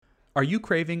Are you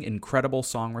craving incredible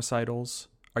song recitals?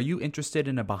 Are you interested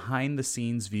in a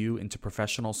behind-the-scenes view into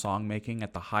professional songmaking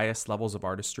at the highest levels of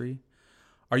artistry?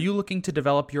 Are you looking to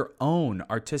develop your own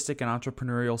artistic and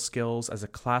entrepreneurial skills as a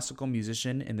classical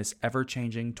musician in this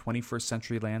ever-changing 21st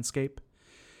century landscape?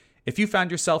 If you found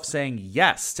yourself saying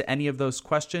yes to any of those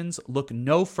questions, look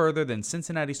no further than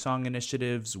Cincinnati Song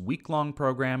Initiative's week-long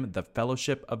program, The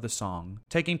Fellowship of the Song.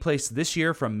 Taking place this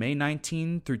year from May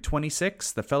 19 through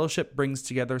 26, the Fellowship brings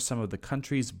together some of the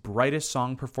country's brightest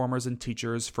song performers and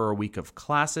teachers for a week of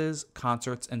classes,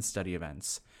 concerts, and study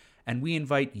events. And we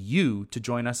invite you to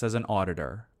join us as an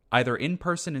auditor, either in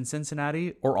person in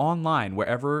Cincinnati or online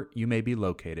wherever you may be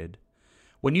located.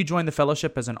 When you join the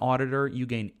fellowship as an auditor, you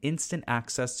gain instant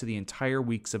access to the entire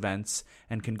week's events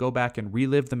and can go back and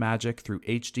relive the magic through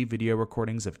HD video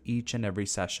recordings of each and every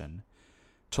session.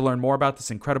 To learn more about this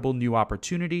incredible new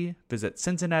opportunity, visit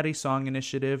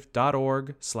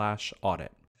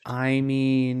cincinnatisoninitiative.org/audit. I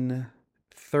mean,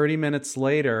 30 minutes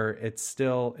later, it's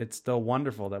still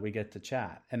wonderful that we get to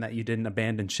chat and that you didn't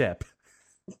abandon ship.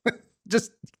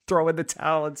 Just throw in the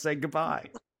towel and say goodbye.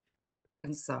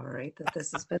 I'm sorry that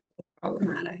this has been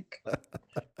problematic.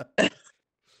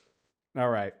 All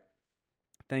right.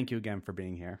 Thank you again for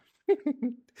being here.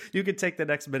 You could take the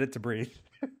next minute to breathe.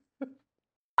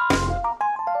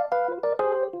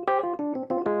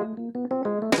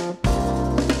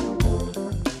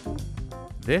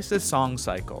 This is Song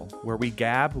Cycle, where we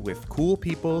gab with cool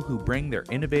people who bring their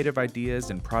innovative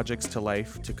ideas and projects to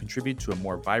life to contribute to a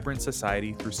more vibrant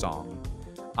society through song.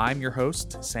 I'm your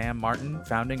host, Sam Martin,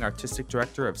 founding artistic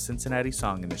director of Cincinnati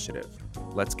Song Initiative.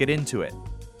 Let's get into it.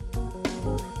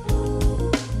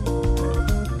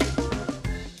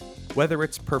 Whether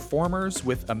it's performers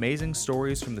with amazing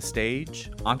stories from the stage,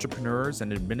 entrepreneurs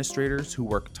and administrators who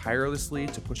work tirelessly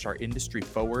to push our industry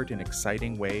forward in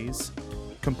exciting ways,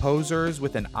 composers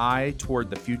with an eye toward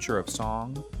the future of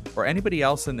song, or anybody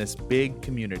else in this big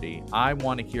community, I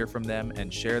want to hear from them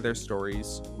and share their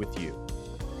stories with you.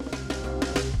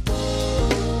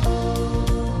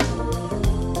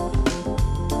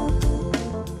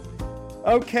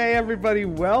 Okay, everybody,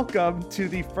 welcome to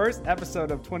the first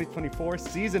episode of 2024,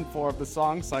 Season 4 of the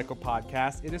Song Cycle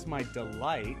podcast. It is my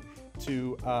delight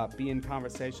to be in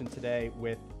conversation today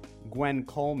with Gwen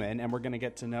Coleman, and we're going to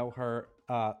get to know her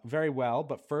very well.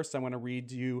 But first, I want to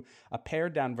read you a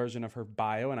pared-down version of her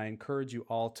bio, and I encourage you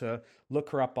all to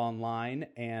look her up online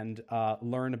and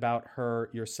learn about her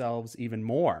yourselves even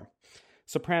more.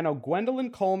 Soprano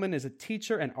Gwendolyn Coleman is a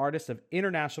teacher and artist of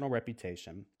international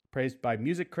reputation, praised by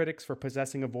music critics for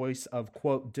possessing a voice of,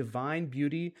 quote, divine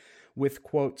beauty with,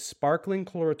 quote, sparkling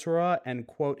coloratura and,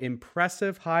 quote,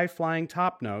 impressive high-flying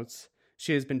top notes.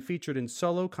 She has been featured in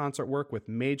solo concert work with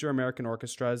major American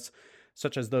orchestras,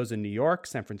 such as those in New York,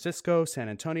 San Francisco, San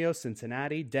Antonio,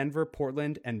 Cincinnati, Denver,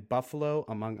 Portland, and Buffalo,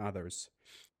 among others.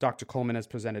 Dr. Coleman has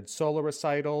presented solo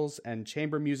recitals and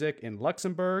chamber music in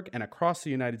Luxembourg and across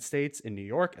the United States in New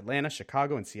York, Atlanta,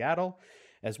 Chicago, and Seattle,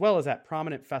 as well as at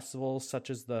prominent festivals such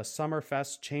as the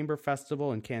Summerfest Chamber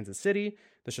Festival in Kansas City,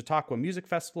 the Chautauqua Music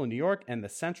Festival in New York, and the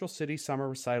Central City Summer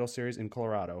Recital Series in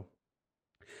Colorado.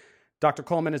 Dr.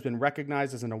 Coleman has been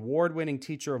recognized as an award-winning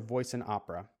teacher of voice and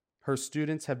opera. Her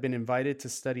students have been invited to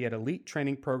study at elite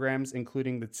training programs,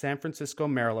 including the San Francisco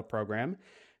Marilla Program,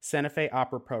 Santa Fe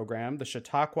Opera Program, the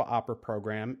Chautauqua Opera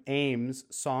Program, Ames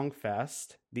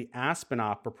Songfest, the Aspen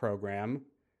Opera Program,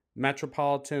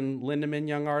 Metropolitan Lindemann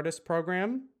Young Artist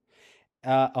Program,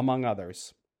 among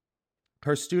others.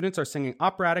 Her students are singing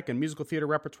operatic and musical theater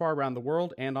repertoire around the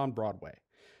world and on Broadway.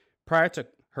 Prior to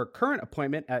her current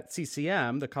appointment at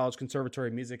CCM, the College Conservatory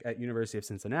of Music at University of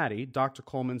Cincinnati, Dr.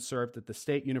 Coleman served at the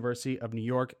State University of New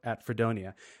York at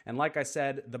Fredonia. And like I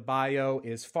said, the bio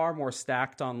is far more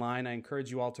stacked online. I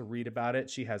encourage you all to read about it.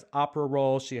 She has opera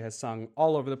roles. She has sung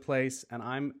all over the place.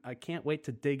 And I can't wait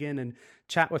to dig in and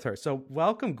chat with her. So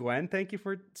welcome, Gwen. Thank you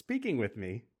for speaking with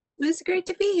me. It's great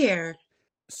to be here.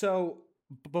 So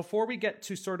before we get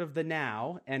to sort of the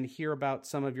now and hear about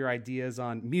some of your ideas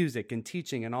on music and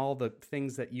teaching and all the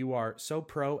things that you are so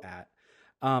pro at,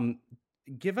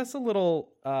 give us a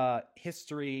little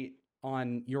history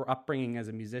on your upbringing as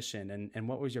a musician and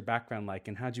what was your background like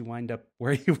and how'd you wind up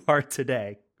where you are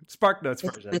today? Spark Notes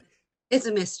version. It's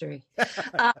a mystery.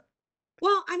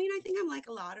 Well, I mean, I think I'm like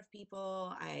a lot of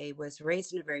people. I was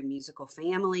raised in a very musical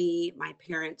family. My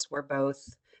parents were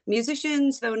both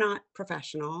musicians, though not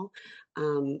professional.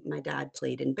 My dad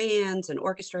played in bands and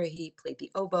orchestra. He played the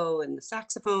oboe and the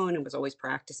saxophone and was always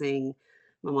practicing.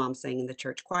 My mom sang in the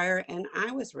church choir, and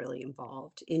I was really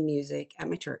involved in music at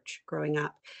my church growing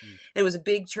up. Mm. It was a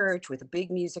big church with a big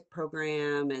music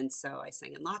program. And so I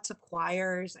sang in lots of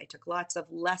choirs. I took lots of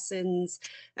lessons.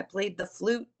 I played the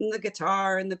flute and the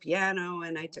guitar and the piano,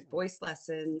 and I took voice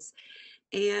lessons.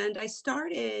 And I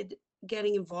started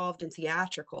getting involved in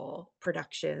theatrical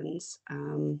productions.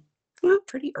 Well,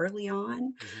 pretty early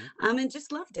on, Mm-hmm. and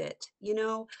just loved it.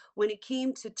 When it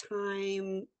came to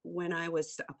time when I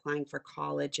was applying for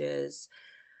colleges,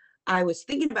 I was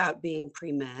thinking about being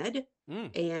pre-med.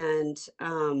 Mm.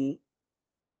 And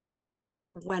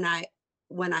when I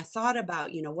when I thought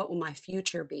about, what will my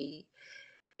future be,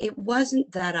 it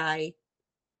wasn't that I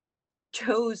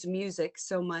chose music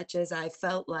so much as I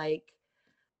felt like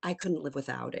I couldn't live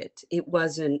without it. It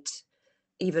wasn't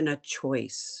even a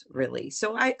choice, really.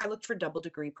 So I looked for double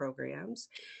degree programs,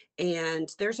 and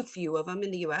there's a few of them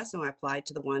in the US. And I applied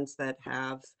to the ones that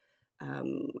have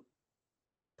um,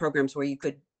 programs where you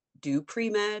could do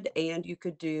pre med and you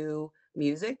could do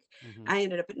music. Mm-hmm. I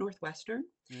ended up at Northwestern,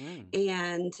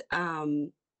 Mm.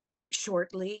 and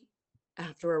shortly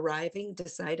after arriving,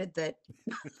 decided that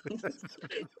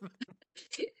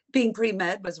being pre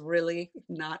med was really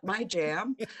not my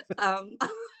jam. Um,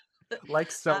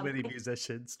 Like so um, many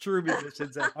musicians, true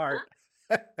musicians at heart.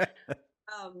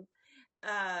 um,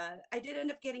 I did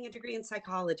end up getting a degree in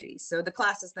psychology. So the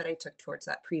classes that I took towards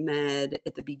that pre med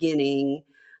at the beginning,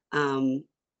 um,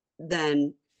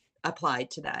 then applied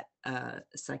to that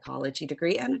psychology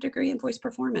degree and a degree in voice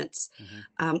performance.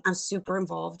 Mm-hmm. I'm super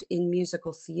involved in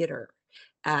musical theater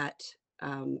at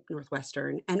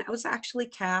Northwestern, and I was actually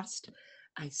cast.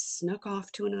 I snuck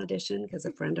off to an audition because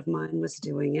a friend of mine was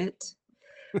doing it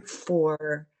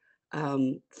for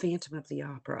Phantom of the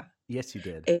Opera. Yes, you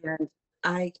did.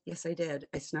 And yes, I did.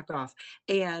 I snuck off.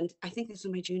 And I think this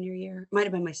was my junior year, might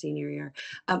have been my senior year.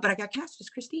 But I got cast as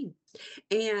Christine.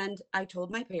 And I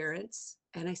told my parents,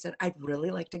 and I said, I'd really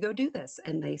like to go do this.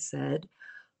 And they said,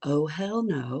 oh, hell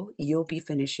no, you'll be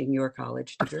finishing your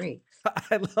college degree.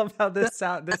 I love how this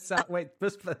sound. This sound. Wait,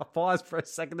 just pause for a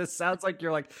second. This sounds like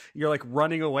you're like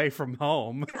running away from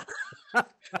home. Well,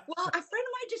 a friend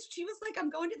of mine she was like, I'm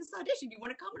going to this audition. You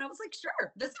want to come? And I was like,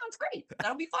 sure, this sounds great.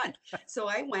 That'll be fun. So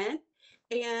I went,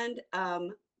 and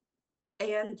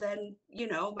then,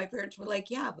 my parents were like,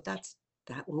 yeah, but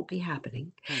that won't be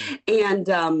happening.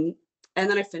 Hmm. And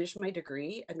then I finished my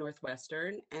degree at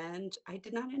Northwestern, and I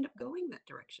did not end up going that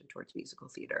direction towards musical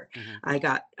theater.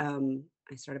 Mm-hmm.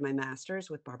 I started my master's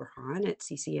with Barbara Hahn at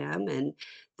CCM, and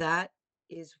that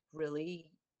is really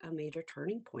a major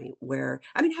turning point where,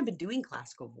 I've been doing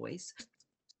classical voice,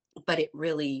 but it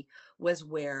really was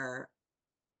where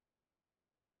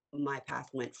my path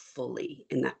went fully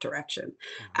in that direction.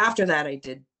 Uh-huh. After that, I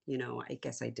did, I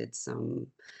guess I did some,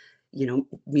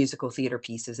 musical theater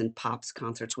pieces and pops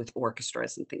concerts with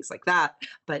orchestras and things like that,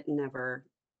 but never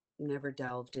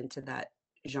delved into that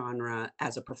genre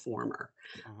as a performer.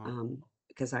 Uh-huh.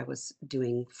 Because I was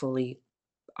doing fully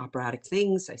operatic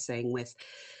things. I sang with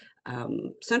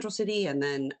Central City, and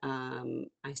then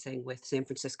I sang with San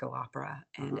Francisco Opera.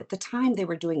 And Uh-huh. at the time, they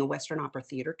were doing a Western Opera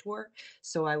theater tour.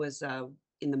 So I was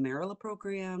in the Maryla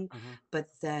program, Uh-huh. but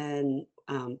then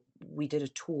we did a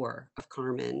tour of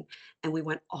Carmen, and we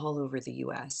went all over the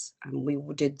US. We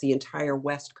did the entire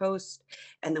West Coast,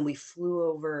 and then we flew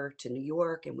over to New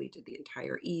York, and we did the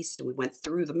entire East, and we went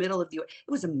through the middle of the US.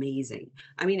 It was amazing.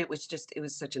 It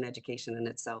was such an education in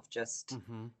itself, just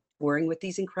Mm-hmm. touring with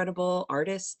these incredible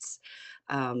artists,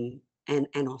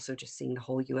 and also just seeing the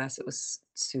whole US. It was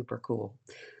super cool.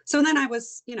 So then I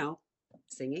was,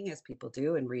 singing as people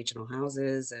do in regional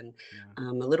houses, and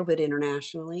Yeah. a little bit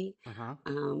internationally. Uh-huh.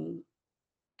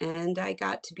 And I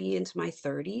got to be into my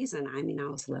 30s, and I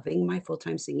was loving my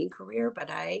full-time singing career, but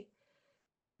I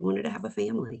wanted to have a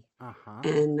family. Uh-huh.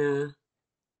 And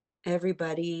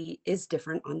everybody is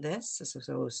different on this.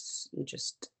 So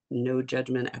just no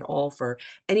judgment at all for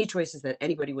any choices that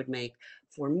anybody would make.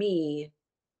 For me,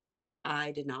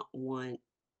 I did not want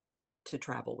to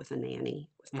travel with a nanny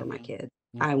for my Mm-hmm. kid.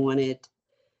 I Mm-hmm. wanted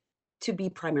to be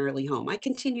primarily home. I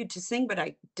continued to sing, but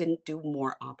I didn't do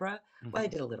more opera. Well, I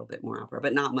Mm-hmm. did a little bit more opera,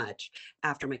 but not much.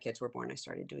 After my kids were born, I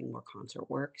started doing more concert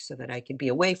work so that I could be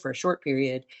away for a short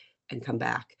period and come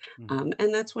back. Mm-hmm.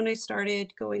 And that's when I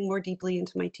started going more deeply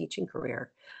into my teaching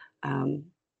career. Um,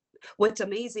 what's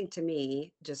amazing to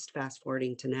me, just fast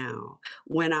forwarding to now,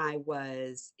 when I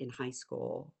was in high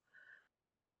school,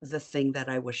 the thing that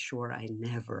I was sure I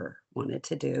never wanted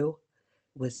to do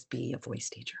was be a voice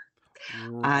teacher.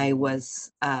 I Ooh.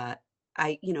 was, I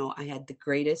had the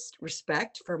greatest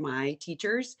respect for my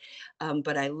teachers,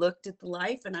 but I looked at the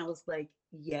life and I was like,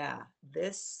 yeah,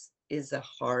 this is a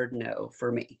hard no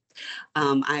for me.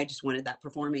 I just wanted that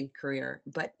performing career.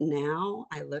 But now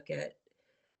I look at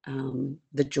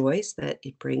the joys that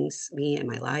it brings me in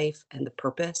my life and the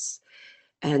purpose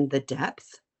and the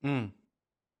depth. Mm.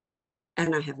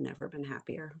 And I have never been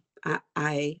happier.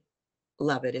 I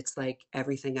love it. It's like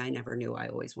everything I never knew I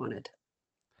always wanted.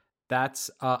 That's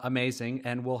amazing.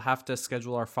 And we'll have to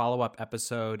schedule our follow-up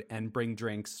episode and bring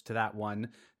drinks to that one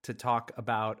to talk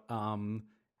about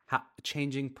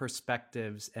changing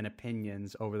perspectives and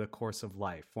opinions over the course of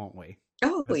life, won't we?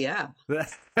 Oh, yeah.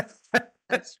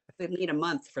 We need a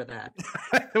month for that.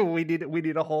 we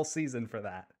need a whole season for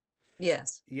that.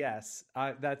 Yes. Yes,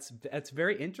 that's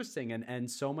very interesting, and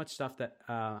so much stuff that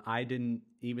I didn't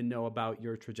even know about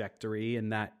your trajectory,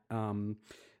 and that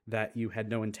that you had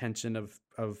no intention of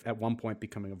at one point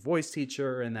becoming a voice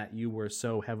teacher, and that you were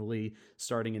so heavily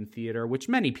starting in theater, which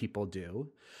many people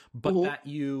do, but Mhm. that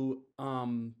you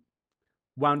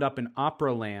wound up in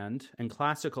opera land and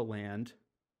classical land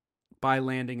by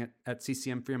landing at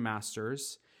CCM for your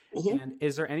master's. Mhm. And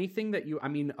is there anything that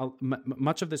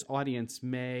much of this audience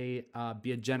may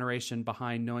be a generation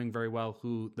behind knowing very well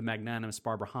who the magnanimous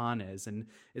Barbara Hahn is, and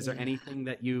is there Yeah. anything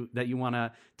that you want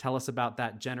to tell us about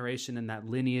that generation and that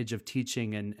lineage of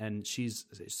teaching, and she's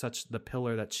such the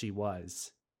pillar that she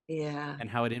was, Yeah. and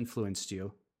how it influenced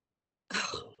you?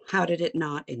 Oh, how did it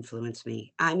not influence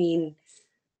me? I mean,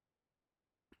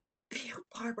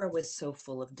 Barbara was so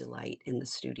full of delight in the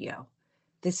studio.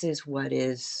 This is what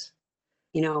is,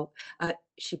 you know,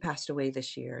 she passed away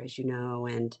this year, as you know,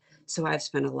 and so I've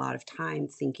spent a lot of time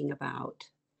thinking about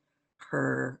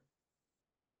her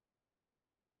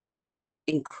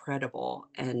incredible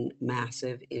and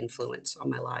massive influence on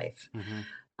my life.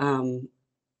 Mm-hmm. Um,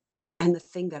 and the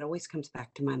thing that always comes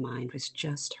back to my mind was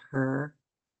just her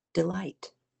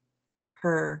delight,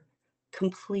 her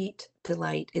complete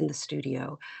delight in the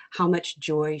studio, how much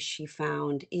joy she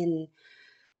found in,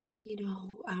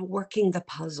 working the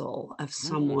puzzle of Mm.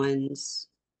 someone's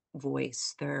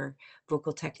voice, their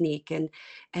vocal technique,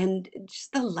 and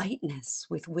just the lightness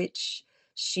with which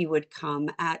she would come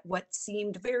at what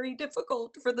seemed very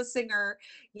difficult for the singer.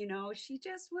 She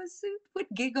just would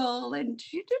giggle and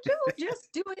she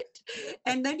just do it.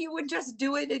 And then you would just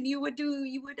do it and you would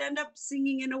end up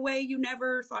singing in a way you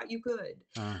never thought you could.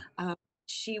 Uh,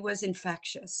 she was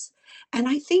infectious. And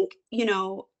I think,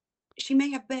 she may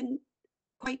have been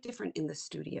quite different in the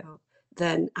studio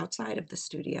than outside of the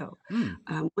studio.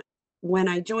 Mm. When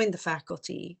I joined the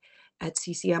faculty at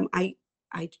CCM, I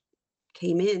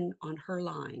came in on her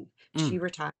line. She Mm.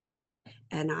 retired,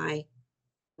 and I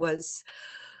was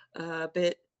a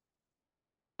bit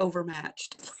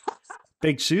overmatched.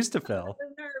 Big shoes to I fill.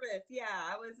 was nervous. Yeah,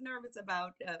 I was nervous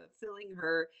about filling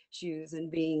her shoes and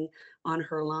being on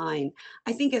her line.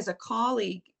 I think as a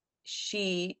colleague,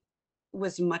 she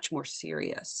was much more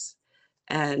serious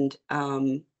and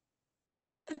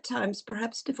at times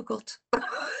perhaps difficult.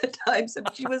 At times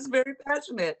she was very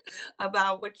passionate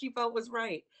about what she felt was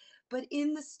right. But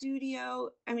in the studio,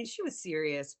 I mean, she was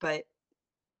serious, but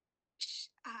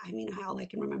I mean, all I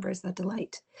can remember is that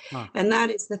delight. Huh. And that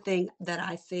is the thing that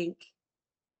I think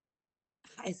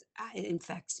it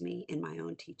infects me in my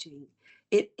own teaching.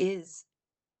 It is,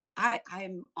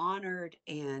 I'm honored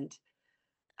and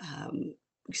um,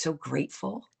 so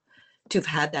grateful to have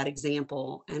had that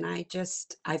example. And I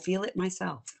feel it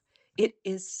myself. It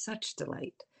is such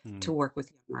delight to Mm. work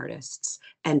with young artists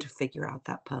and to figure out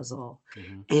that puzzle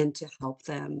Mm-hmm. and to help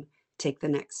them take the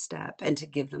next step and to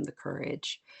give them the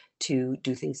courage to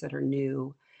do things that are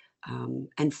new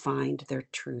and find their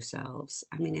true selves.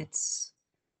 I mean, it's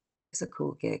a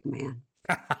cool gig, man.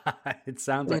 It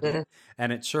sounds like It it, is.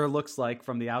 and it sure looks like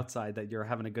from the outside that you're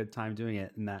having a good time doing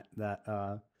it, and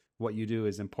that what you do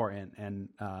is important and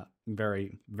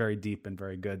very very deep and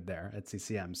very good there at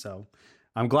CCM. So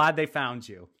I'm glad they found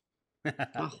you.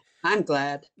 Oh, I'm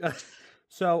glad.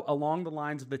 So along the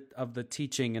lines of the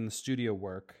teaching and the studio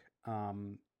work,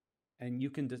 and you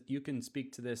can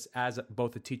speak to this as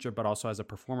both a teacher but also as a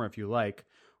performer if you like.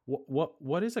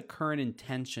 What is a current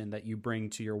intention that you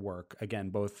bring to your work? Again,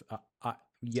 both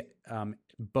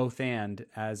and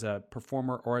as a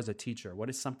performer or as a teacher.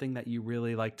 What is something that you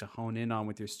really like to hone in on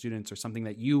with your students, or something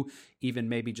that you even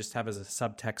maybe just have as a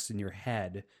subtext in your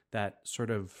head that sort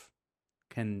of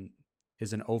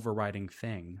is an overriding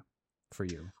thing for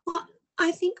you? Well,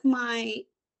 I think my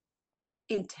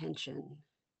intention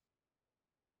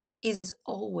is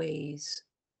always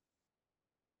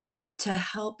to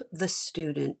help the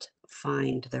student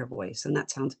find their voice. And that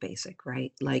sounds basic,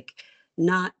 right? Like,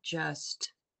 not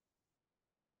just,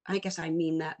 I guess I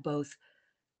mean that both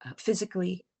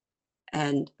physically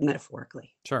and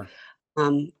metaphorically. Sure.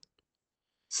 Um,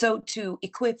 So to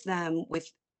equip them with,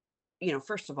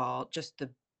 first of all, just the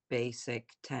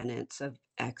basic tenets of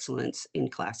excellence in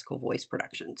classical voice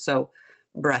production. So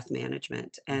breath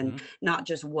management, and Hmm. not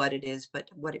just what it is, but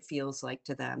what it feels like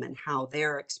to them and how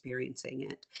they're experiencing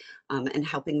it, and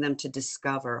helping them to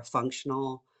discover a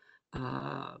functional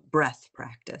breath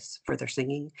practice for their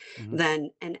singing. Hmm.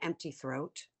 Then an empty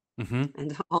throat. Hmm.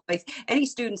 And always, any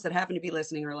students that happen to be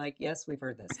listening are like, yes, we've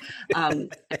heard this. An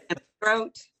empty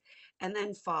throat, and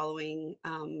then following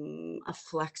a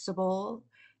flexible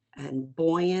and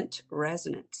buoyant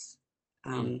resonance.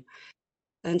 Mm. Um,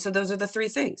 and so those are the three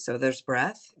things. So there's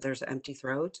breath, there's empty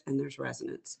throat, and there's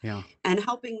resonance. Yeah. And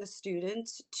helping the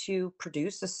students to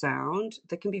produce a sound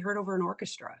that can be heard over an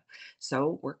orchestra.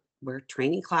 So we're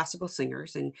training classical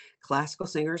singers, and classical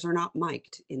singers are not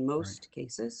mic'd in Right. most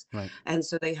cases. Right. And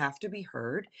so they have to be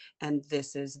heard. And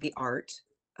this is the art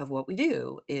of what we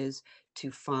do, is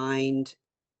to find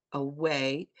a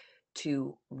way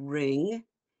to ring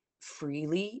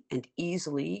freely and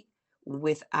easily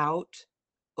without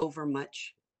over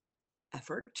much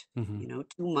effort, Hmm. too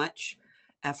much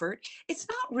effort. It's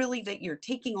not really that you're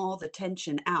taking all the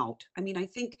tension out. I mean, I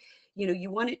think,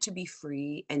 you want it to be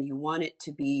free, and you want it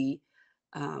to be,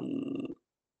 um,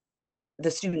 the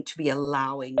student to be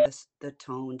allowing the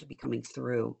tone to be coming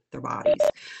through their bodies.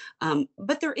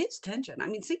 But there is tension. I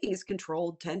mean, singing is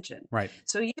controlled tension. Right.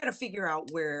 So you got to figure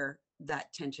out where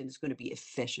that tension is going to be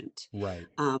efficient, Right.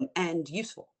 and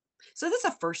useful. So that's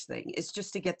the first thing, is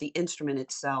just to get the instrument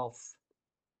itself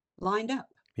lined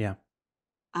up. Yeah.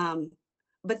 Um,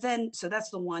 but then, so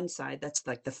that's the one side, that's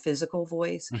like the physical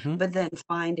voice, Hmm. but then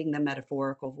finding the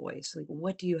metaphorical voice, like,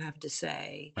 what do you have to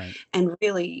say? Right. And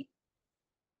really,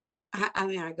 I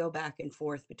mean, I go back and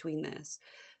forth between this.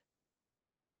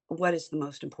 What is the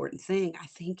most important thing? I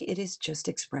think it is just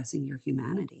expressing your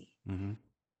humanity. Hmm.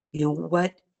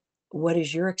 What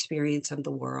is your experience of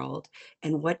the world,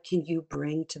 and what can you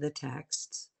bring to the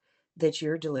texts that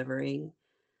you're delivering,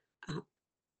 uh,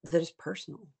 that is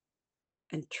personal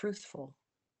and truthful?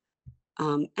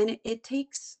 And it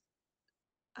takes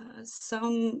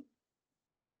some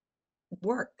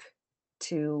work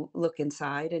to look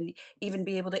inside and even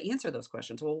be able to answer those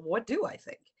questions. Well, what do I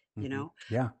think? You Hmm. know,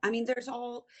 Yeah. I mean, there's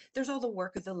all the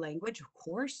work of the language, of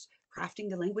course, crafting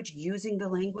the language, using the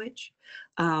language,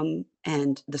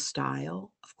 and the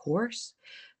style, of course.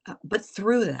 But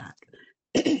through that,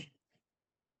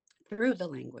 through the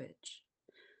language,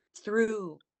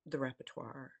 through the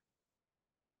repertoire,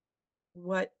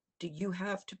 what do you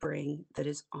have to bring that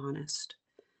is honest?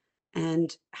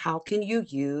 And how can you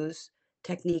use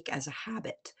technique as a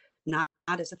habit, not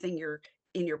as a thing you're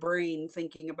in your brain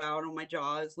thinking about, oh, my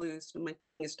jaw is loose and my tongue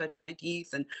is touching my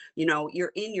teeth. And,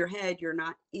 you're in your head, you're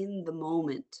not in the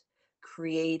moment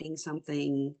creating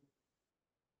something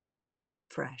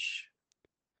fresh.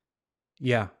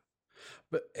 Yeah.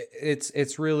 But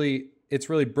it's really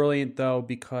brilliant though,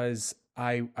 because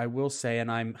I will say,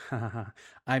 and I'm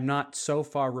I'm not so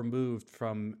far removed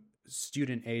from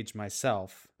student age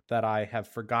myself that I have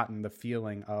forgotten the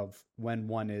feeling of when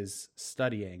one is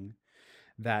studying,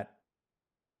 that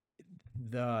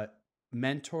the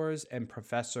mentors and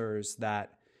professors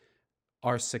that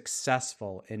are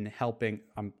successful in helping,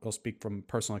 I'll speak from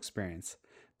personal experience,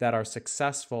 that are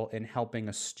successful in helping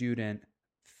a student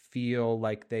feel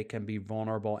like they can be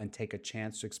vulnerable and take a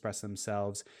chance to express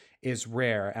themselves is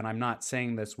rare. And I'm not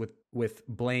saying this with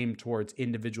blame towards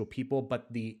individual people,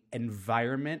 but the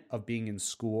environment of being in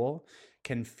school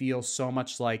can feel so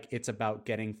much like it's about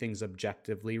getting things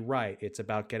objectively right. It's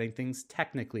about getting things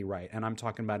technically right. And I'm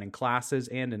talking about in classes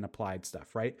and in applied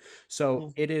stuff, right? So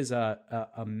Mm. it is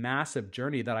a massive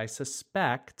journey that I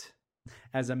suspect,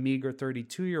 as a meager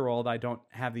 32-year-old, I don't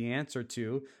have the answer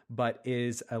to, but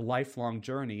is a lifelong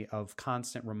journey of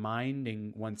constant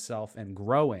reminding oneself and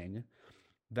growing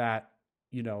that,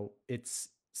 it's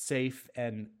safe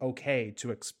and okay to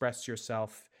express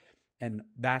yourself. And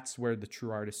that's where the true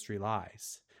artistry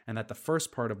lies. And that the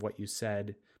first part of what you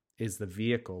said is the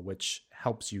vehicle which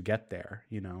helps you get there.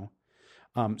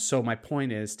 So my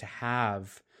point is to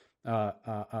have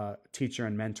a teacher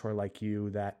and mentor like you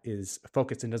that is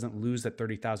focused and doesn't lose that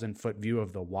 30,000-foot view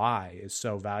of the why is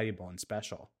so valuable and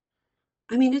special.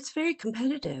 I mean, it's very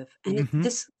competitive, and Hmm.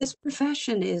 this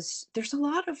profession there's a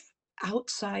lot of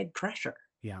outside pressure.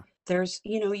 Yeah.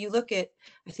 You look at,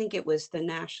 I think it was the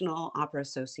National Opera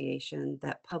Association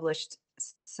that published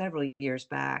several years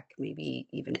back, maybe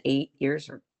even 8 years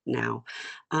or now,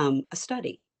 a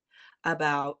study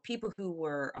about people who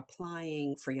were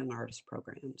applying for young artist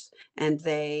programs. And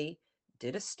they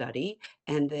did a study,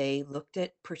 and they looked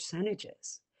at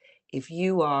percentages if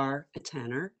you are a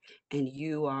tenor and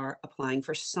you are applying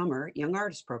for summer young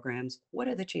artist programs, what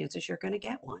are the chances you're going to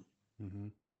get one? Mm-hmm.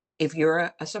 If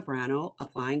you're a soprano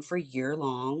applying for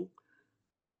year-long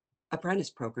apprentice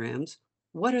programs,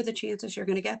 what are the chances you're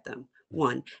going to get them?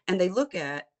 One. And they look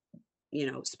at, they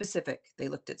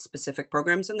looked at specific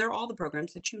programs, and they're all the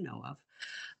programs that you know of.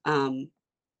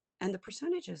 And the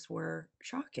percentages were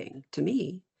shocking to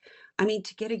me. I mean,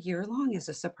 to get a year long as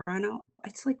a soprano,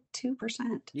 it's like 2%.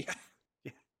 Yeah.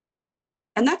 Yeah.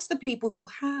 And that's the people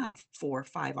who have 4 or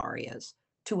 5 arias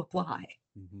to apply.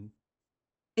 Mm-hmm.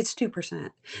 It's 2%. Mm-hmm.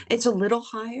 It's a little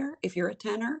higher if you're a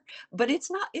tenor, but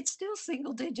it's not, it's still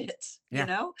single digits,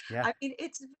 Yeah. Yeah. I mean,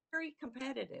 it's very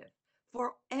competitive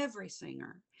for every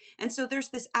singer. And so there's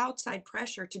this outside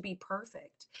pressure to be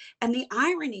perfect. And the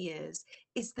irony is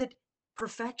that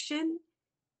perfection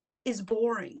is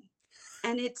boring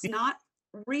and it's not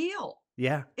real.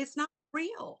 Yeah. It's not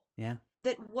real. Yeah.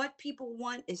 That what people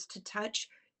want is to touch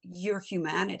your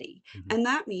humanity. Mm-hmm. And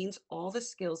that means all the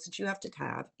skills that you have to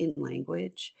have in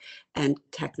language and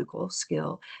technical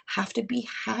skill have to be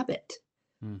habit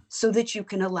so that you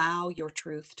can allow your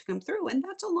truth to come through. And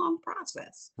that's a long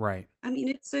process. Right. I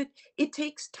mean, it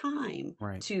takes time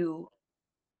Right. to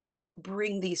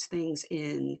bring these things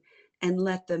in and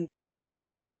let them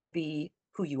be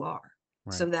who you are.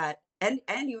 Right. So that and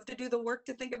you have to do the work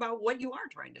to think about what you are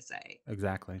trying to say.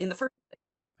 Exactly. In the first place.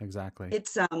 Exactly.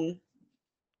 It's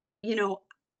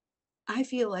I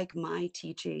feel like my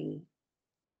teaching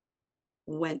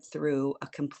went through a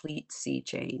complete sea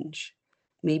change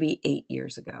maybe 8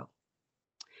 years ago.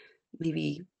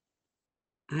 Maybe,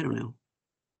 I don't know.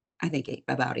 I think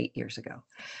about 8 years ago.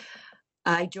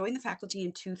 I joined the faculty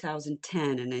in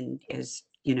 2010, and then, as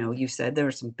you said, there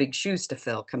were some big shoes to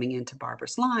fill coming into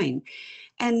Barbara's line.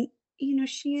 And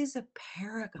she is a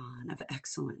paragon of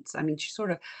excellence. I mean, she sort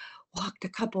of walked a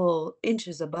couple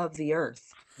inches above the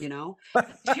earth,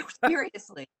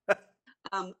 seriously.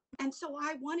 And so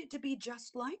I wanted to be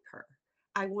just like her.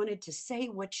 I wanted to say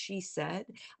what she said.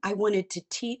 I wanted to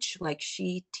teach like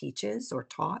she teaches or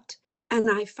taught.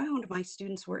 And I found my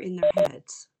students were in their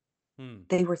heads.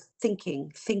 They were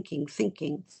thinking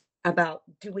about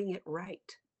doing it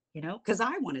right, because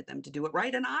I wanted them to do it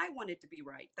right and I wanted to be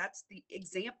right. That's the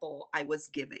example I was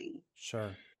giving.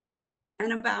 Sure.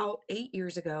 And about 8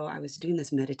 years ago, I was doing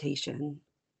this meditation,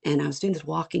 and I was doing this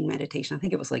walking meditation. I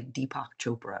think it was like Deepak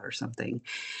Chopra or something.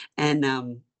 And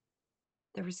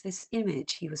there was this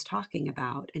image he was talking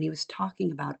about, and he was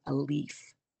talking about a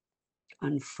leaf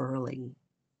unfurling.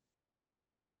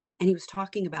 And he was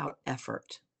talking about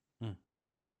effort.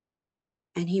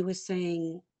 And he was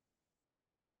saying,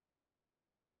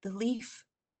 the leaf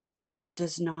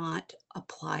does not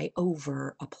apply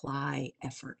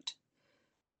effort.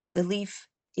 The leaf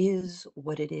is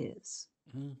what it is.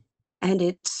 And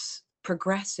it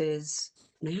progresses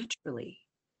naturally.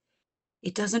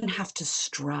 It doesn't have to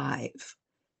strive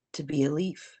to be a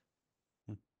leaf.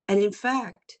 And in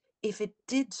fact, if it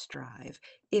did strive,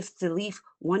 if the leaf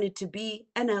wanted to be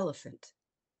an elephant,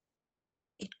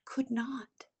 it could not.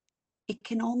 It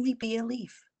can only be a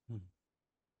leaf.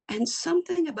 And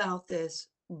something about this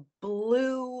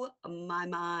blew my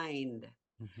mind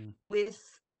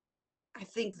with, I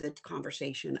think, the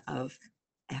conversation of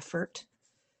effort,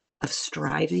 of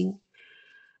striving.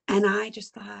 And I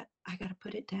just thought, I got to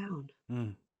put it down.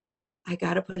 I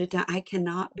got to put it down. I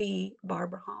cannot be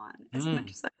Barbara Hahn as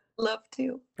much as I love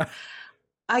to.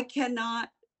 I cannot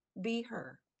be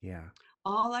her. Yeah.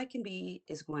 All I can be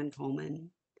is Gwen Coleman.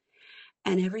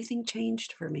 And everything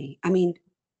changed for me. I mean,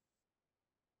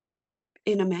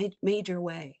 in a major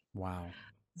way. Wow.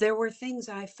 There were things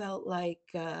I felt like,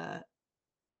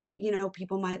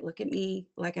 people might look at me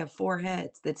like I have 4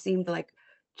 heads that seemed like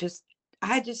I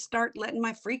had to start letting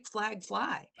my freak flag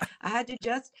fly. I had to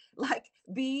just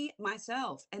be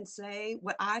myself and say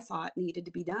what I thought needed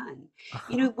to be done.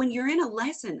 When you're in a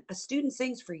lesson, a student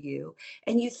sings for you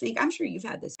and you think, I'm sure you've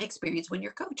had this experience when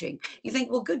you're coaching. You think,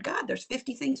 well, good God, there's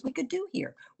 50 things we could do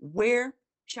here. Where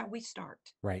shall we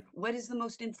start? Right. What is the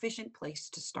most efficient place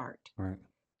to start? Right.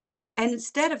 And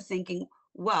instead of thinking,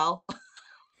 well,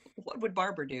 what would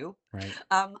Barbara do? Right.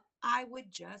 I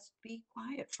would just be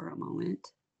quiet for a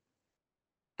moment.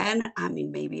 And I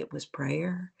mean, maybe it was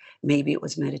prayer, maybe it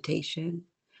was meditation.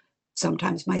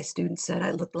 Sometimes my students said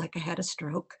I looked like I had a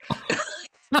stroke.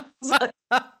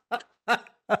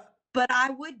 But I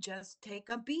would just take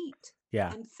a beat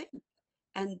and think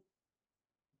and,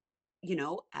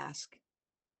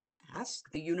 ask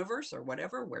the universe or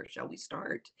whatever, where shall we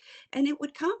start? And it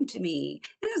would come to me.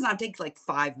 It does not take like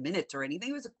 5 minutes or anything.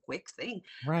 It was a quick thing.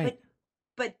 Right.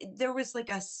 But there was like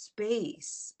a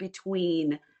space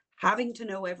between having to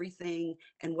know everything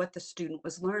and what the student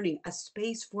was learning, a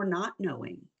space for not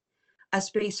knowing, a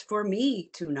space for me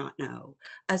to not know,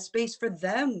 a space for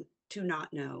them to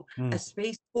not know, a Mm.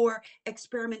 space for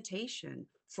experimentation,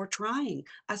 for trying,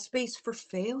 a space for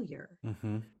failure,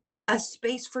 Mm-hmm. a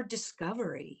space for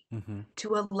discovery, Mm-hmm.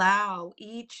 to allow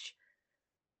each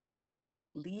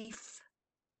leaf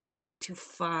to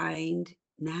find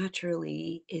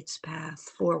naturally its path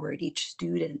forward, each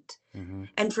student. Mm-hmm.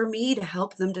 And for me to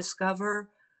help them discover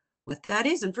what that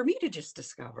is, and for me to just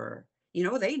discover,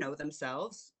 they know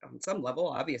themselves on some level,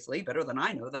 obviously, better than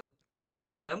I know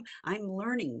them. I'm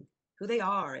learning who they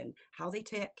are and how they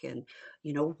tick and,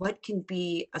 what can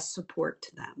be a support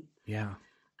to them. Yeah.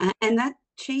 And that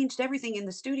changed everything in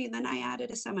the studio. And then I added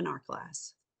a seminar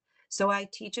class. So I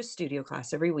teach a studio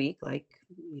class every week, like,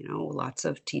 lots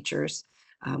of teachers,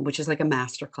 which is like a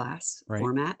master class Right.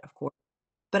 format, of course.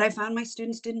 But I found my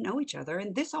students didn't know each other.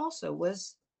 And this also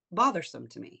was bothersome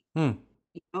to me. Hmm.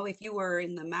 If you were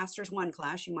in the Masters One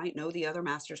class, you might know the other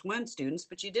Masters One students,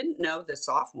 but you didn't know the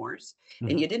sophomores, and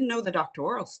Mm-hmm. you didn't know the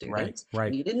doctoral Right. students, and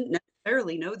Right. you didn't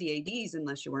necessarily know the ADs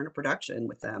unless you were in a production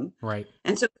with them. Right.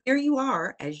 And so here you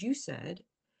are, as you said,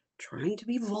 trying to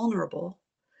be vulnerable,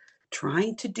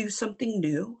 trying to do something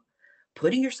new,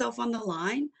 putting yourself on the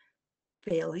line,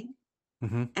 failing,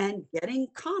 Mm-hmm. and getting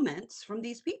comments from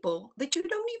these people that you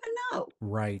don't even know.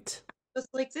 Right. It's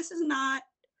like, this is not,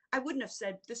 I wouldn't have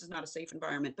said this is not a safe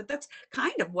environment, but that's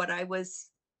kind of what I was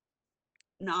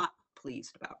not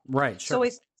pleased about. Right. So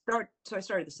Sure. I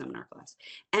started the seminar class,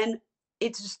 and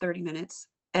it's just 30 minutes,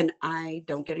 and I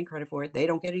don't get any credit for it. They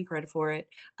don't get any credit for it.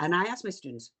 And I ask my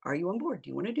students, are you on board? Do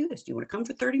you want to do this? Do you want to come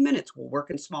for 30 minutes? We'll work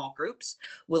in small groups.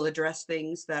 We'll address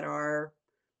things that are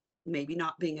maybe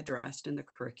not being addressed in the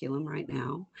curriculum right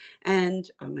now. And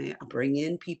I'll bring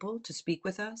in people to speak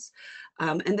with us.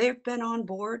 And they've been on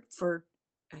board for,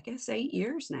 I guess, 8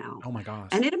 years now. Oh my gosh.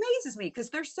 And it amazes me because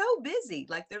they're so busy.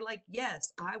 Like, they're like,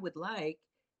 yes, I would like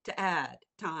to add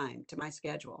time to my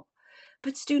schedule.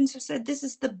 But students have said, this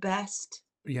is the best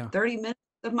Yeah. 30 minutes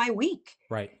of my week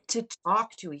Right. to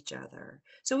talk to each other.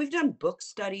 So we've done book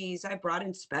studies. I brought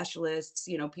in specialists,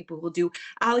 people who will do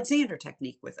Alexander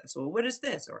technique with us. Well, what is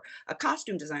this? Or a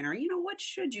costume designer, what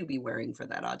should you be wearing for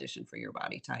that audition for your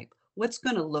body type? What's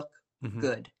going to look Mm-hmm.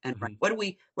 good and right? Mm-hmm.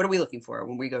 What are we looking for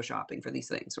when we go shopping for these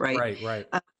things, right? Right.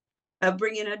 Right.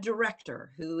 Bring in a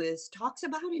director who talks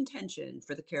about intention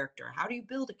for the character. How do you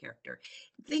build a character?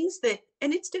 Things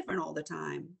and it's different all the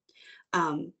time.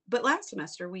 But last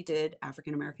semester we did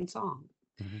African American song.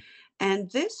 Mm-hmm.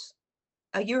 And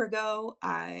a year ago,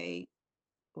 I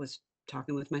was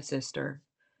talking with my sister,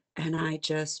 and I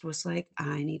just was like,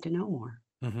 I need to know more.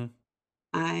 Mm-hmm.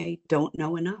 I don't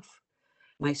know enough.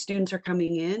 My students are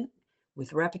coming in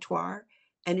with repertoire,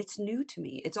 and it's new to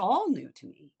me. It's all new to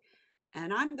me.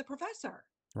 And I'm the professor.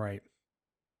 Right.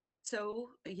 So,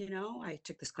 I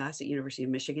took this class at University of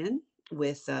Michigan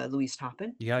with Louise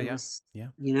Toppin, Yeah. who Yeah. was, Yeah.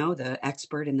 the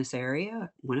expert in this area,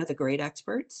 one of the great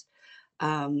experts.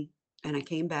 Um, and I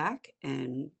came back,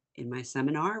 and in my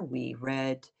seminar, we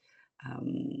read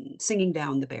Singing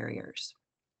Down the Barriers.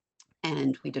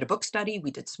 And we did a book study,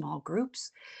 we did small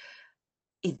groups,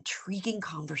 intriguing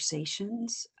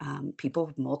conversations, people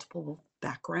with multiple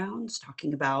backgrounds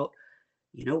talking about,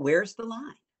 where's the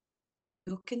line?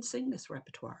 Who can sing this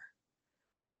repertoire?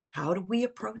 How do we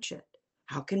approach it?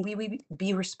 How can we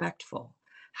be respectful?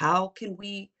 How can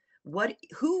we,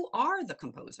 who are the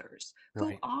composers? Who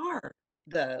Right. are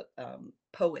the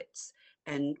poets?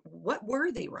 And what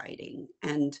were they writing?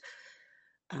 And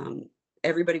um,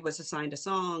 everybody was assigned a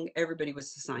song. Everybody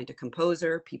was assigned a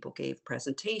composer. People gave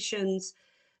presentations,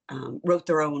 wrote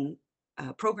their own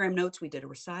program notes. We did a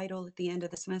recital at the end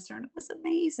of the semester, and it was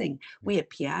amazing. We had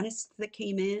pianists that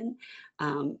came in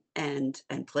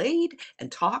and played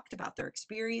and talked about their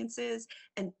experiences,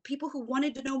 and people who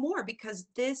wanted to know more, because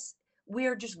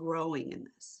we're just growing in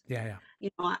this. Yeah. Yeah.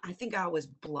 I think I was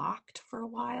blocked for a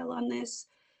while on this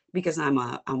because I'm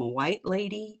a white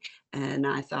lady, and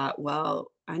I thought,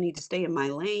 well, I need to stay in my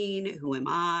lane. Who am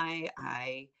I?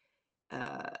 I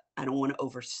don't want to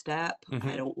overstep. I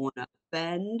Mm-hmm. don't want to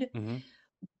offend. Mm-hmm.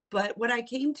 But what I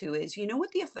came to is,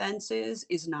 what the offense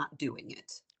is not doing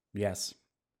it. Yes.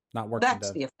 Not working That's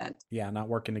to. the offense. Yeah. Not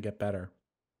working to get better.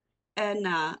 And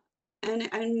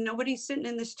and nobody's sitting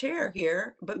in this chair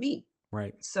here but me.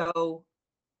 Right. So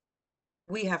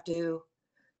we have to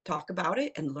talk about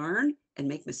it and learn and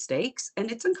make mistakes.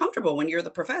 And it's uncomfortable when you're the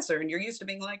professor and you're used to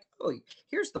being like, oh,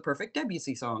 here's the perfect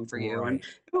Debussy song for you. And Right.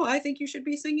 oh, I think you should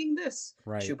be singing this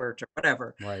Right. Schubert or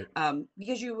whatever, Right.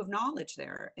 because you have knowledge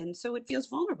there. And so it feels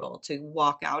vulnerable to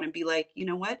walk out and be like, you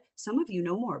know what? Some of you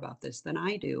know more about this than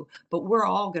I do, but we're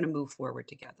all going to move forward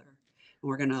together and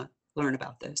we're going to learn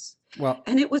about this. Well,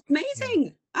 And it was yeah.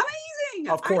 amazing. Amazing. Of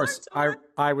I learned course, so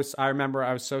much. I remember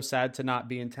I was so sad to not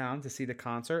be in town to see the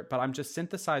concert, but I'm just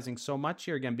synthesizing so much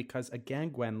here again because again,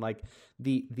 Gwen, like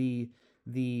the the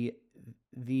the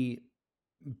the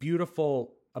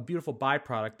beautiful a beautiful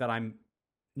byproduct that I'm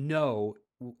know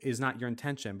is not your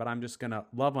intention, but I'm just going to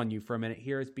love on you for a minute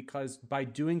here is because by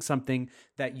doing something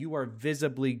that you are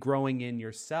visibly growing in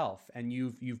yourself and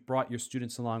you've brought your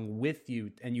students along with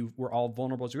you and you were all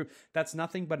vulnerable as a group, that's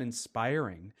nothing but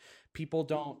inspiring. People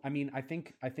don't, I mean, I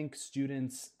think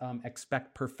students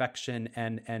expect perfection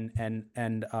and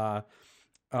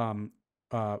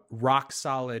rock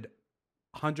solid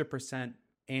 100%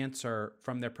 answer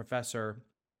from their professor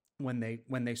when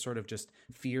they sort of just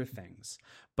fear things,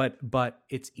 but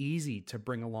it's easy to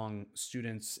bring along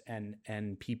students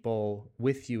and people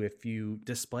with you if you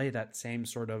display that same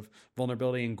sort of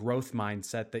vulnerability and growth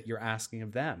mindset that you're asking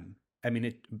of them. I mean,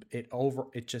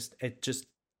 it just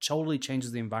totally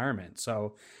changes the environment.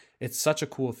 So it's such a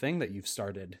cool thing that you've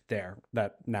started there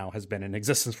that now has been in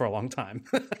existence for a long time.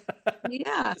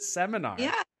 Yeah. This seminar.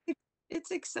 Yeah.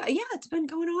 It's exciting. Yeah, it's been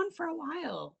going on for a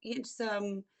while. It's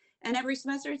and every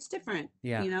semester it's different.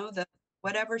 Yeah. The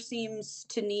whatever seems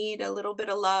to need a little bit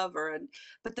of love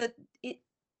but it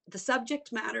the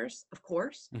subject matters, of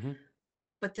course, Mm-hmm.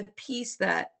 but the piece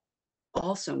that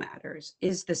also matters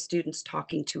is the students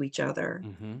talking to each other,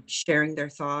 Mm-hmm. sharing their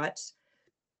thoughts,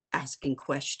 asking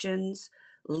questions,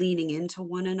 leaning into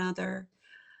one another.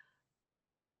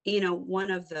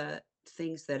 One of the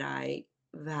things that I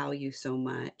value so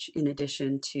much, in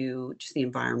addition to just the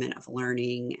environment of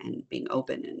learning and being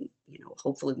open, and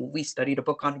hopefully, when we studied a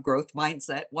book on growth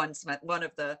mindset one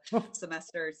of the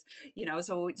semesters,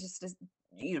 so just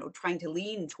trying to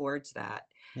lean towards that,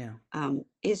 Yeah.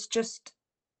 is just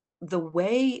the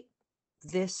way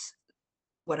this,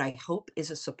 what I hope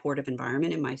is a supportive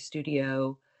environment in my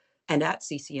studio and at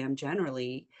CCM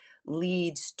generally,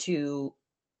 leads to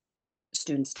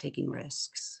students taking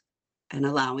risks and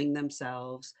allowing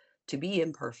themselves to be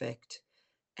imperfect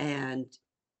and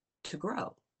to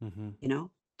grow, Mm-hmm.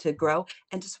 to grow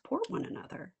and to support one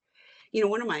another.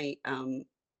 One of my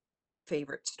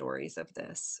favorite stories of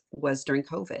this was during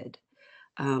COVID.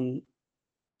 Um,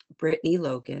 Brittany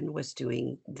Logan was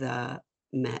doing the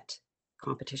Met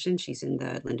competition. She's in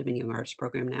the Lindemann Young Artist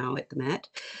program now at the Met.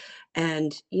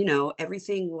 And,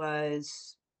 everything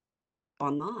was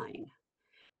online.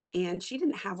 And she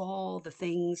didn't have all the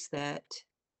things that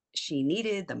she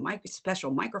needed, the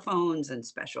special microphones and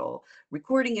special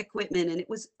recording equipment. And it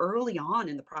was early on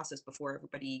in the process before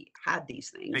everybody had these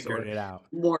things, Figured or it out.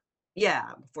 more,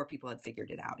 yeah, before people had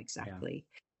figured it out Yeah. exactly.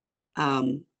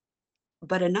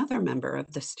 But another member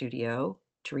of the studio,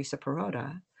 Teresa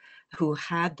Perrotta, who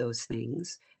had those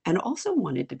things and also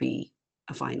wanted to be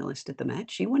a finalist at the Met,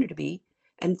 she wanted to be,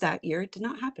 and that year it did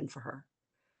not happen for her.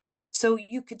 So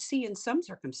you could see in some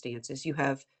circumstances, you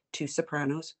have two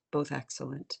sopranos, both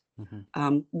excellent.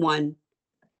 Mm-hmm. One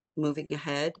moving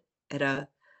ahead at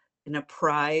in a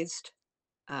prized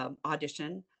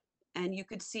audition, and you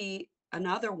could see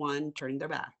another one turning their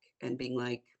back and being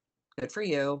like, "Good for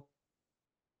you,"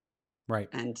 Right.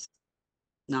 and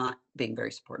not being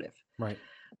very supportive. Right.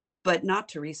 But not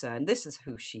Teresa, and this is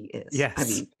who she is. I Yes.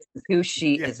 mean, this is who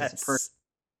she is as a person.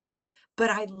 Yes. But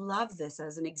I love this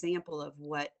as an example of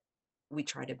what we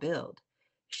try to build.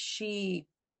 She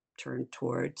turned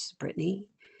towards Brittany.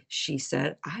 She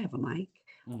said, I have a mic.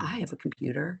 I have a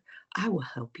computer. I will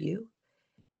help you.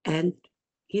 And,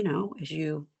 as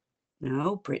you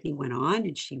know, Brittany went on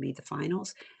and she made the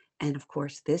finals. And of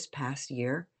course, this past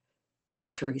year,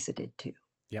 Teresa did too.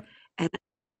 Yep. And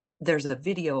there's a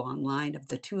video online of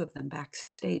the two of them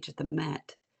backstage at the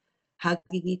Met,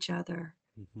 hugging each other,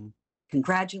 Mm-hmm.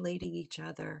 congratulating each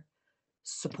other,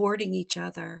 supporting each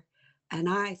other. And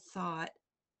I thought,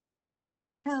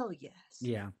 hell yes.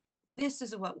 Yeah. This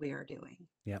is what we are doing.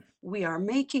 Yep. We are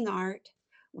making art.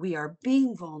 We are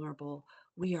being vulnerable.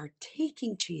 We are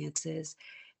taking chances,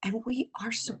 and we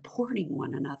are supporting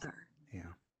one another.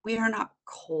 Yeah. We are not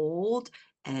cold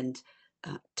and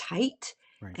tight,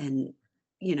 Right. and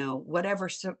whatever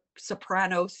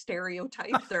soprano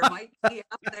stereotype there might be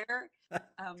out there.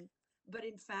 But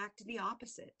in fact, the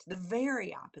opposite, the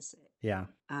very opposite. Yeah.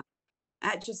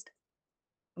 I just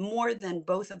more than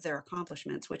both of their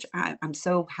accomplishments, which I'm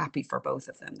so happy for both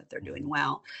of them that they're doing Mhm.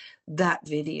 well, that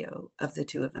video of the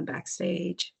two of them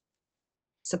backstage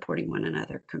supporting one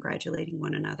another, congratulating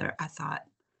one another, I thought,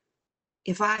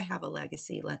 if I have a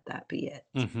legacy, let that be it.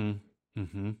 Mhm.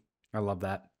 Mhm. I love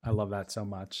that. I love that so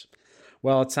much.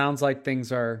 Well, it sounds like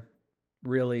things are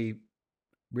really,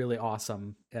 really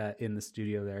awesome in the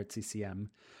studio there at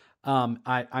CCM.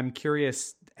 I'm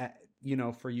curious,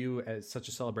 for you as such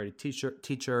a celebrated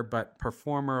teacher, but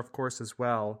performer, of course, as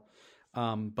well.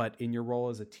 But in your role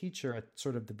as a teacher at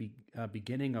sort of the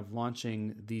beginning of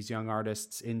launching these young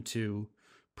artists into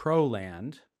pro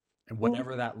land, and Mhm,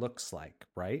 whatever that looks like,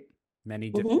 right? Many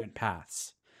mhm, different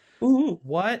paths. mhm.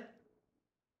 What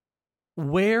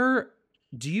where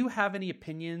do you have any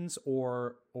opinions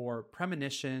or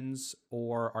premonitions,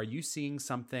 or are you seeing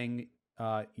something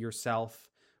yourself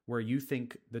where you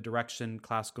think the direction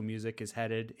classical music is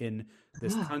headed in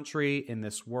this Ah, country, in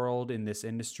this world, in this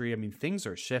industry? I mean, things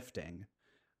are shifting.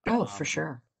 oh, for Um,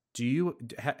 sure. do you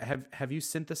have you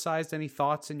synthesized any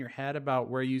thoughts in your head about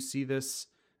where you see this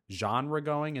genre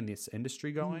going and this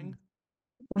industry Mm. going?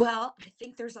 Well, I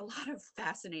think there's a lot of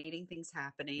fascinating things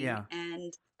happening, Yeah,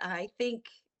 and I think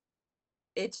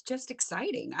it's just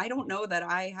exciting. I don't know that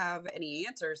I have any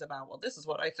answers about, well, this is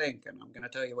what I think, and I'm going to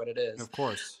tell you what it is. of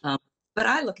course. Um, but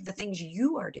I look at the things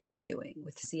you are doing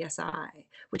with CSI,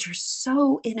 which are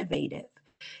so innovative.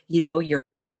 Your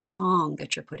song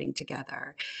that you're putting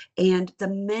together, and the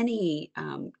many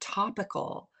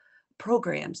topical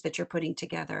programs that you're putting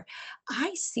together.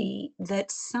 I see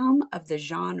that some of the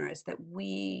genres that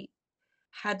we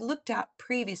had looked at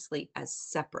previously as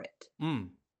separate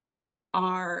Mm,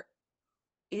 are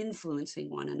influencing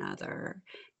one another.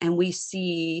 And we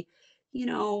see,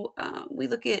 we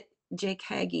look at Jake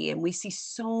Hagee and we see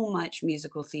so much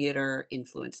musical theater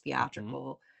influence, hmm.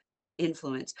 theatrical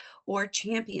influence, or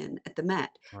Champion at the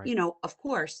Met. Right, Of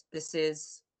course, this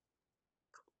is,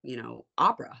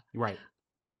 opera, right.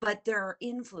 but there are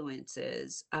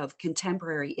influences of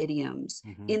contemporary idioms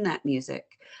Hmm. in that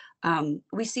music.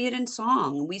 We see it in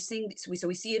song. We see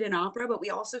it in opera, but we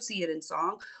also see it in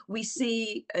song. We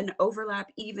see an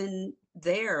overlap even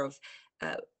there of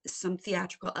uh, some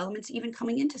theatrical elements even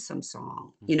coming into some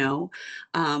song.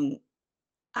 Um,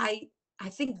 I I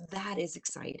think that is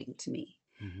exciting to me.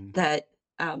 Hmm. That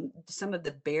some of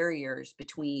the barriers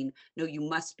between, no, you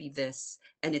must be this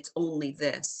and it's only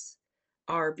this,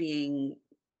 are being,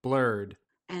 Blurred.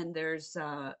 and there's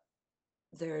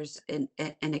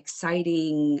an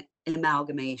exciting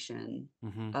amalgamation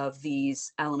Hmm. of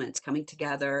these elements coming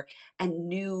together, and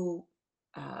new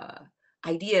uh,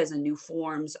 ideas and new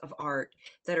forms of art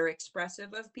that are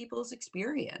expressive of people's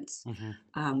experience. Hmm.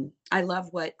 I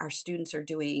love what our students are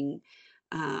doing.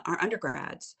 Our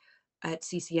undergrads at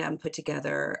CCM put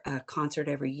together a concert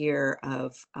every year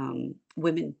of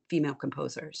women, female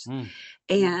composers. Mm.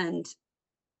 And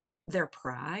their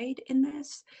pride in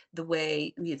this, the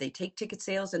way, they take ticket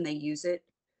sales and they use it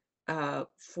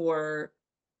for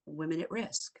women at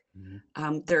risk. Mhm.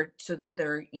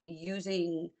 They're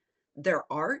using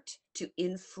their art to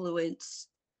influence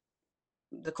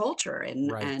the culture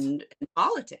and Right. and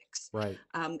politics. Right.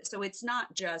 So it's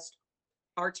not just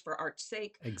arts for art's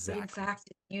sake, but in Exactly.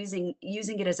 fact using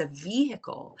it as a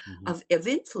vehicle Hmm. of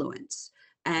influence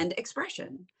Yep. and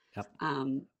expression. Yep.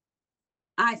 Um,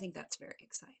 I think that's very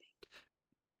exciting.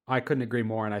 I couldn't agree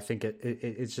more, and I think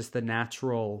it's just the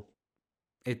natural.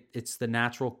 It's the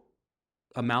natural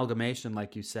amalgamation,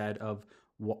 like you said, of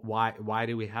why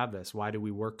do we have this? Why do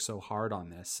we work so hard on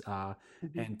this?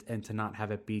 Mhm, And to not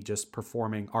have it be just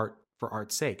performing art for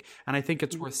art's sake. And I think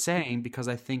it's mhm, worth saying because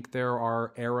I think there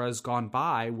are eras gone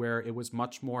by where it was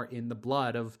much more in the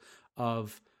blood of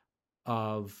of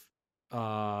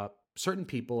certain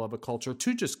people of a culture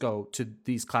to just go to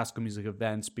these classical music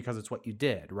events because it's what you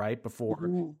did, right? Before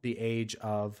mhm, the age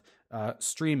of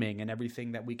streaming and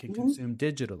everything that we can mhm. consume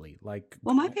digitally. Like,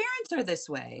 Well, my parents are this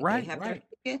way. They right, have their right,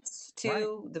 tickets right.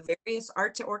 to the various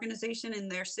arts organization in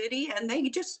their city, and they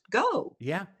just go.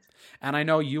 Yeah. And I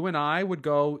know you and I would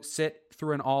go sit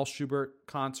through an all Schubert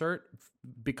concert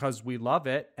because we love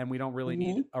it and we don't really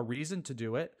need Mhm, a reason to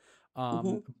do it.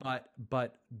 mhm.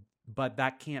 But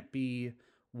that can't be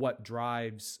what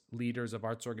drives leaders of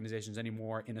arts organizations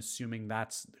anymore in assuming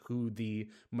that's who the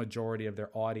majority of their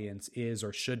audience is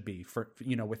or should be for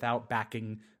without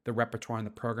backing the repertoire and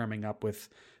the programming up with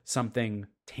something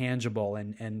tangible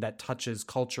and that touches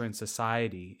culture and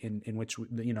society in which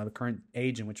the current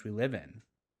age in which we live in.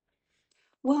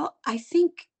 Well, I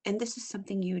think, and this is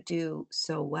something you do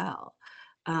so well,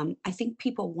 I think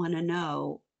people want to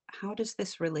know, how does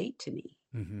this relate to me?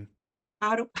 Hmm.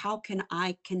 how can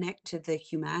I connect to the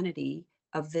humanity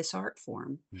of this art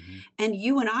form? Mm-hmm. And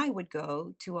you and I would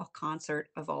go to a concert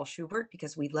of all Schubert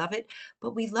because we love it,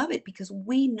 but we love it because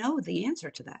we know the answer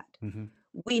to that. Mm-hmm.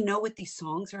 We know what these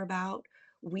songs are about.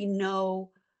 We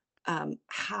know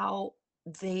how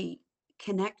they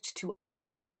connect to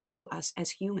us as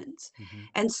humans. Mm-hmm.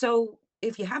 And so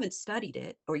if you haven't studied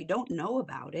it or you don't know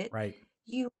about it, Right.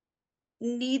 you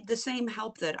need the same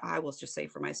help that I will just say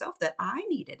for myself that I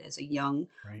needed as a young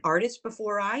Right. artist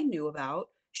before I knew about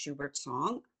Schubert's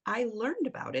song. I learned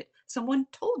about it. Someone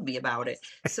told me about it.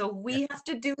 So Yeah. we have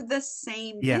to do the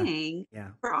same Yeah. thing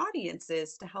Yeah. for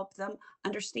audiences to help them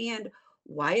understand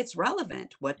why it's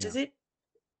relevant. Yeah.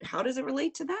 How does it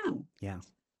relate to them? Yeah.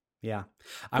 Yeah.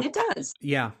 And it does.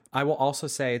 Yeah. I will also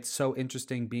say it's so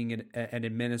interesting being an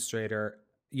administrator,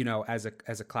 as a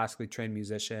classically trained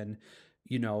musician,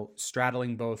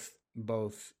 straddling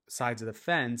both sides of the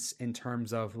fence in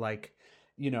terms of like,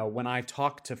 when I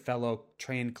talk to fellow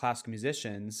trained classical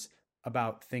musicians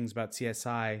about things about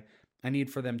CSI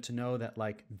need for them to know that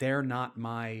like they're not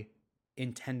my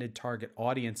intended target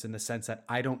audience in the sense that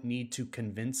I don't need to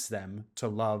convince them to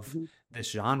love Mhm,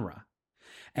 this genre.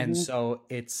 And mhm, so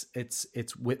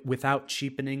without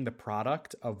cheapening the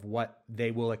product of what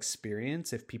they will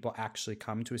experience if people actually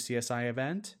come to a CSI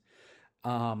event.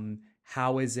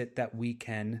 How is it that we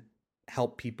can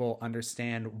help people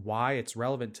understand why it's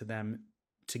relevant to them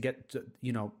to get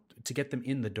them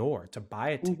in the door to buy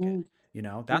a ticket?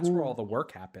 mhm, That's where mhm, all the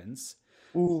work happens.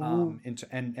 mhm.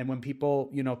 And when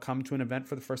people come to an event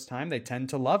for the first time, they tend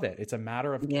to love it. It's a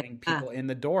matter of Yeah. getting people in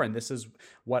the door, and this is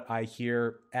what I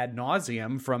hear ad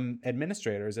nauseum from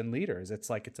administrators and leaders. It's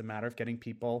like it's a matter of getting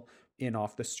people in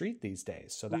off the street these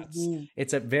days. So Mhm,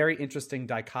 it's a very interesting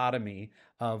dichotomy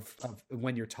of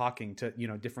when you're talking to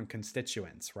different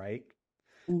constituents, right?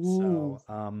 mhm. So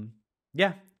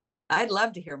yeah. I'd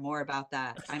love to hear more about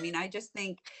that. I mean, I just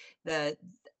think that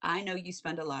I know you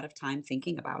spend a lot of time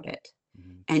thinking about it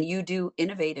Mhm. and you do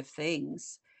innovative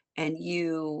things and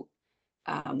you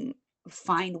um,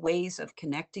 find ways of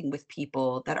connecting with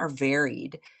people that are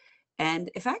varied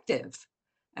and effective.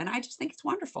 And I just think it's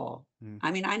wonderful. Mm.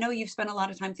 I mean, I know you've spent a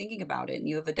lot of time thinking about it and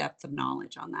you have a depth of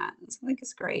knowledge on that. So I think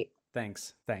it's great.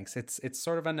 Thanks. It's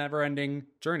sort of a never-ending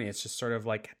journey. It's just sort of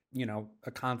like,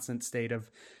 a constant state of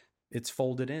it's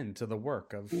folded into the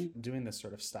work of Mm, doing this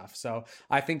sort of stuff. So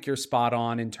I think you're spot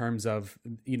on in terms of,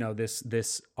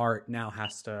 this art now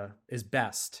is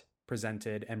best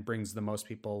presented and brings the most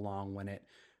people along when it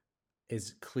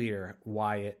is clear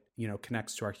why it,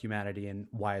 connects to our humanity and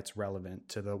why it's relevant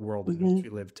to the world in which mhm. we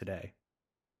live today.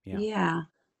 Yeah. Yeah.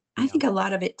 I Yeah. think a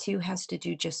lot of it too has to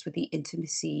do just with the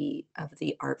intimacy of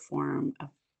the art form of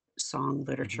song Hmm.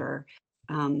 literature.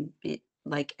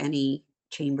 Like any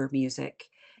chamber music,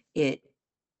 it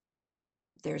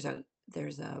there's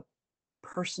a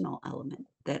personal element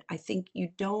that I think you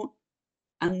don't,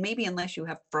 and maybe unless you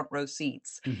have front row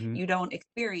seats, Hmm. you don't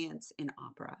experience in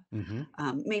opera. Hmm.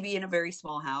 Maybe in a very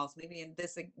small house, maybe in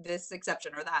this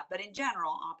exception or that, but in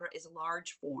general, opera is a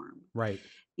large form, Right.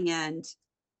 and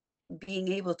being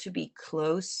able to be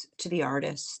close to the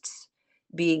artists,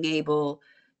 being able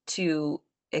to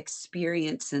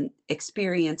experience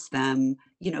them,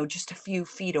 just a few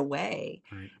feet away,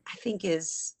 Right. I think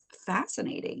is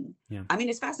fascinating. Yeah. I mean,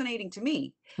 it's fascinating to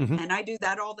me, Hmm. and I do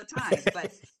that all the time.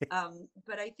 But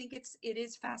I think it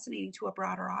is fascinating to a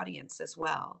broader audience as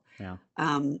well. Yeah.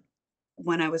 Um,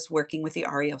 when I was working with the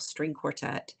Ariel String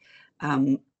Quartet,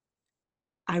 um,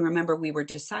 I remember we were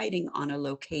deciding on a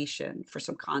location for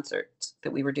some concerts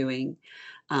that we were doing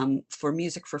for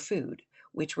Music for Food,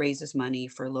 which raises money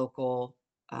for local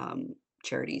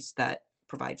charities that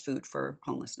provide food for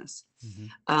homelessness. Hmm.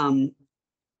 Um,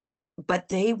 but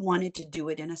they wanted to do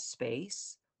it in a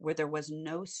space where there was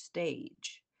no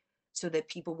stage so that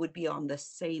people would be on the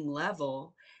same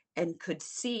level and could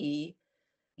see,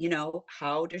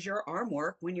 how does your arm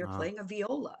work when you're Ah, playing a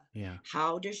viola? yeah.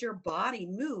 How does your body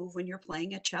move when you're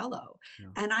playing a cello? Yeah.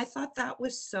 And I thought that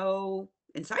was so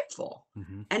insightful.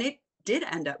 Hmm. And it did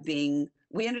end up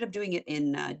we ended up doing it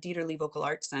in Dieterle Vocal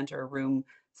Arts Center, room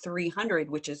 300,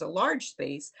 which is a large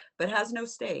space, but has no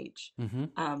stage. Hmm.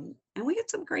 And we had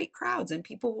some great crowds and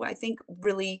people who I think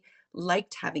really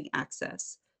liked having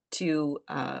access to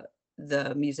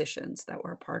the musicians that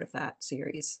were a part of that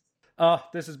series. Oh,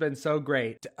 this has been so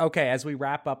great. Okay, as we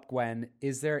wrap up, Gwen,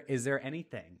 is there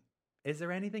anything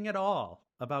at all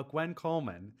about Gwen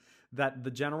Coleman that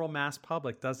the general mass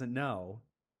public doesn't know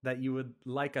that you would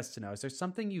like us to know? Is there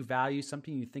something you value,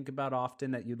 something you think about often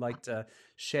that you'd like to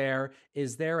share?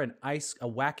 Is there a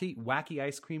wacky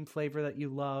ice cream flavor that you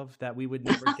love that we would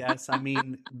never guess? I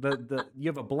mean, you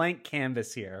have a blank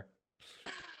canvas here.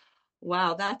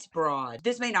 Wow, that's broad.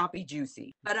 This may not be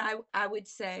juicy, but I would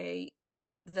say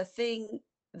the thing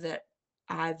that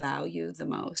I value the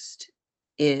most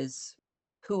is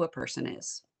who a person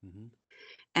is. Mm-hmm.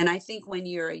 And I think when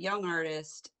you're a young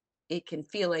artist, it can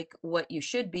feel like what you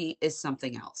should be is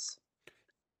something else,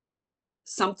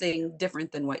 something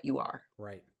different than what you are.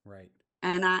 Right.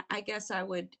 And I guess I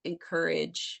would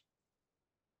encourage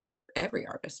every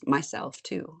artist, myself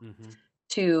too, Mm-hmm.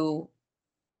 to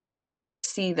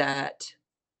see that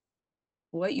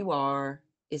what you are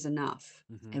is enough,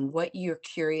 Mm-hmm. and what you're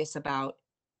curious about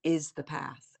is the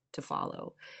path to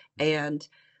follow. And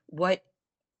what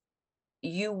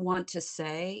you want to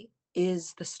say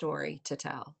is the story to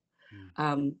tell.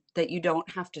 That you don't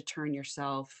have to turn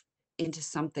yourself into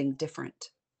something different.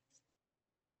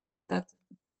 That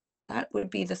would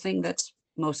be the thing that's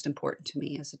most important to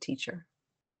me as a teacher.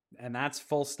 And that's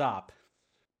full stop.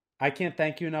 I can't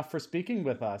thank you enough for speaking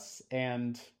with us.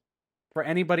 And for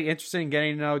anybody interested in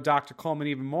getting to know Dr. Coleman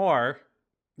even more,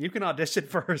 you can audition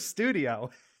for her studio.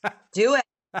 Do it.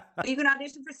 You can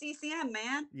audition for CCM,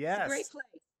 man. Yes. It's a great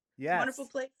place. Yes. Wonderful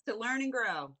place to learn and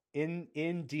grow.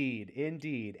 Indeed.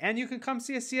 And you can come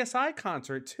see a CSI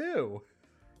concert too.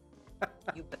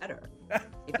 You better.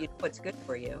 If you know what's good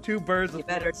for you. Two birds with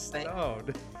one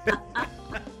stone.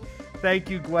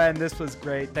 Thank you, Gwen. This was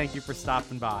great. Thank you for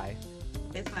stopping by.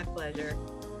 It's my pleasure.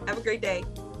 Have a great day.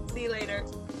 See you later.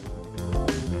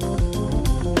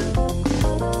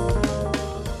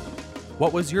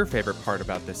 What was your favorite part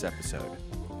about this episode?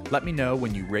 Let me know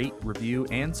when you rate, review,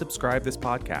 and subscribe this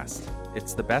podcast.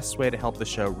 It's the best way to help the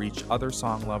show reach other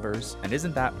song lovers, and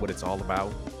isn't that what it's all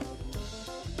about?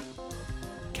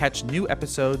 Catch new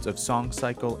episodes of Song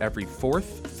Cycle every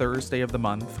fourth Thursday of the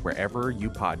month wherever you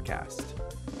podcast.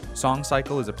 Song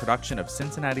Cycle is a production of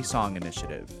Cincinnati Song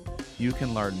Initiative. You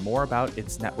can learn more about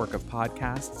its network of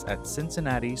podcasts at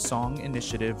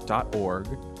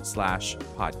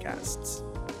cincinnatisoninitiative.org/podcasts.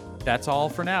 That's all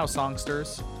for now,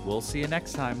 songsters. We'll see you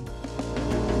next time.